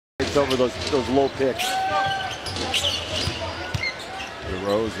It's over those low picks.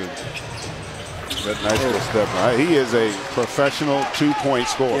 DeRozan. That nice little step. He is a professional two-point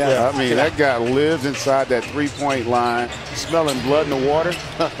scorer. Yeah. I mean, that guy lives inside that three-point line, smelling blood in the water,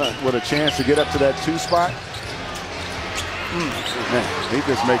 with a chance to get up to that two spot. Man, he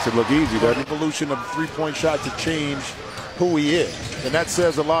just makes it look easy, doesn't he? Evolution of the three-point shot to change who he is. And that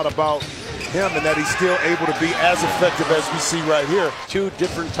says a lot about him and that he's still able to be as effective as we see right here. Two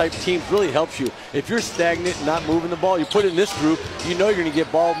different type teams really helps you. If you're stagnant and not moving the ball, you put it in this group, you know you're going to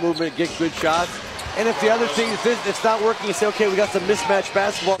get ball movement, get good shots. And if the other thing, if it's not working, you say, okay, we got some mismatched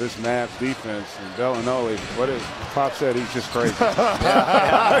basketball. This Mavs defense and Bellinelli, Pop said he's just crazy. He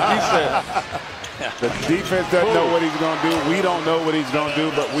said the defense doesn't know what he's going to do. We don't know what he's going to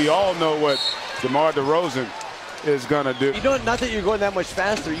do, but we all know what DeMar DeRozan is going to do. You don't, not that you're going that much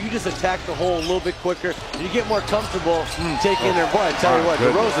faster, you just attack the hole a little bit quicker, and you get more comfortable taking their ball. I tell you what,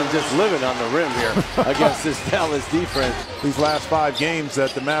 DeRozan just living on the rim here against this Dallas defense. These last 5 games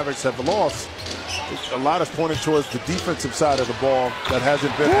that the Mavericks have lost, a lot is pointed towards the defensive side of the ball that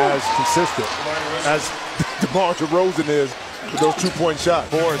hasn't been as consistent as DeMar DeRozan is with those two-point shots.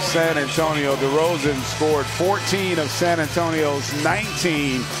 For San Antonio, DeRozan scored 14 of San Antonio's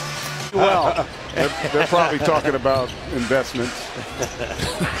 19. Well, they're probably talking about investments.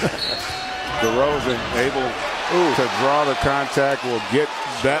 DeRozan able to draw the contact, will get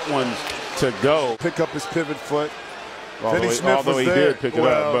that one to go. Pick up his pivot foot. Although he did pick it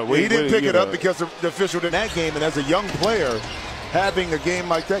up. But he didn't pick it up because the official did that game. And as a young player, having a game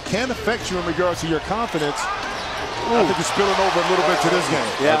like that can affect you in regards to your confidence. I think it's spilling over a little bit to this game.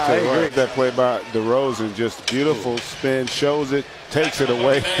 Yeah, I agree. That play by DeRozan, just beautiful spin, shows it, takes it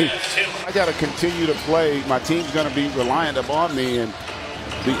away. I got to continue to play. My team's going to be reliant upon me, and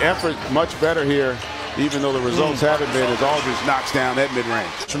the effort much better here, even though the results haven't been, as Aldridge knocks down that mid-range.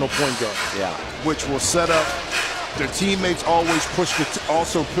 Point guard, which will set up. Their teammates always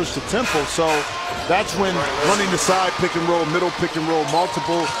also push the tempo, so that's when running the side pick and roll, middle pick and roll,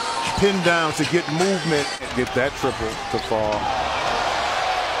 multiple pin downs to get movement. Get that triple to fall.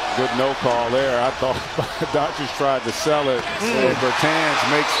 Good no call there. I thought Dodgers tried to sell it, and Bertans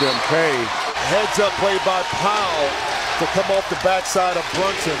makes them pay. Heads up play by Powell to come off the backside of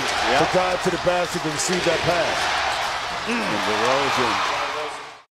Brunson to dive to the basket and receive that pass. And DeRozan